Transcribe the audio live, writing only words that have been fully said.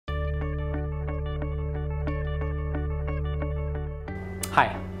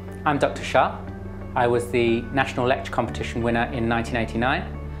Hi, I'm Dr. Shah. I was the National Lecture Competition winner in 1989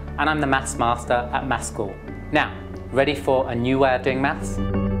 and I'm the Maths Master at Maths School. Now, ready for a new way of doing maths?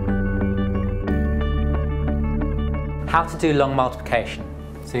 How to do long multiplication.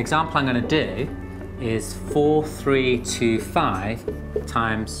 So the example I'm going to do is 4325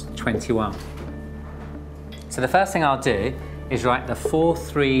 times 21. So the first thing I'll do is write the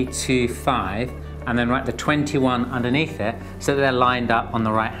 4325 and then write the 21 underneath it so that they're lined up on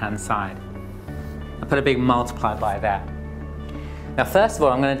the right hand side. I'll put a big multiply by there. Now first of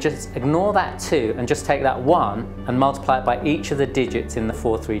all I'm going to just ignore that 2 and just take that 1 and multiply it by each of the digits in the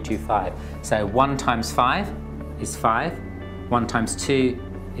 4325. So 1 times 5 is 5, 1 times 2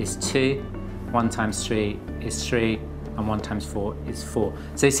 is 2, 1 times 3 is 3 and 1 times 4 is 4.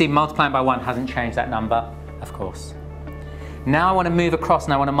 So you see multiplying by 1 hasn't changed that number, of course. Now I want to move across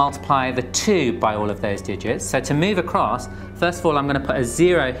and I want to multiply the 2 by all of those digits. So to move across, first of all I'm going to put a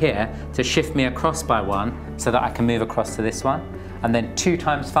 0 here to shift me across by 1 so that I can move across to this one. And then 2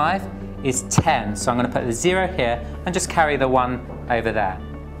 times 5 is 10. So I'm going to put the 0 here and just carry the 1 over there.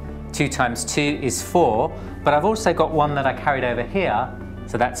 2 times 2 is 4, but I've also got 1 that I carried over here,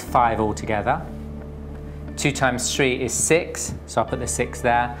 so that's 5 altogether. 2 times 3 is 6, so I'll put the 6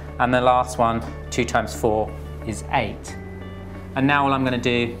 there. And the last one, 2 times 4 is 8. And now all I'm going to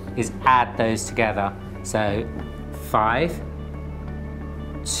do is add those together. So 5,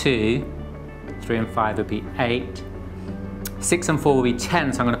 2, 3 and 5 would be 8, 6 and 4 will be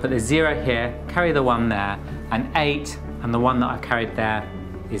 10, so I'm going to put the 0 here, carry the 1 there, and 8, and the 1 that I carried there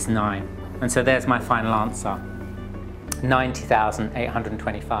is 9. And so there's my final answer,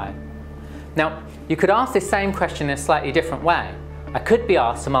 90,825. Now, you could ask this same question in a slightly different way. I could be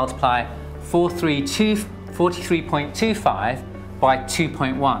asked to multiply 43.25 by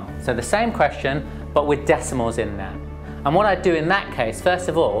 2.1. So the same question, but with decimals in there. And what I'd do in that case, first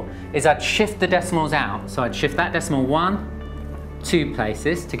of all, is I'd shift the decimals out. So I'd shift that decimal 2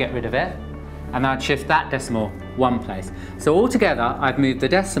 places to get rid of it, and I'd shift that decimal 1 place. So altogether, I've moved the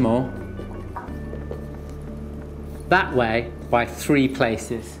decimal that way by 3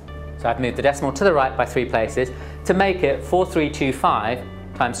 places. So I've moved the decimal to the right by 3 places to make it 4325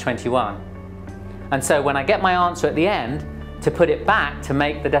 times 21. And so when I get my answer at the end, to put it back, to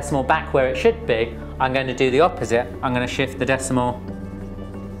make the decimal back where it should be, I'm going to do the opposite. I'm going to shift the decimal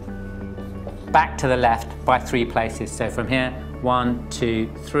back to the left by 3 places. So from here, 1, 2,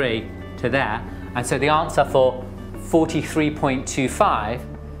 3 to there. And so the answer for 43.25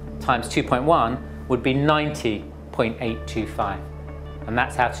 times 2.1 would be 90.825. And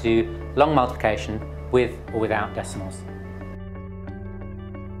that's how to do long multiplication with or without decimals.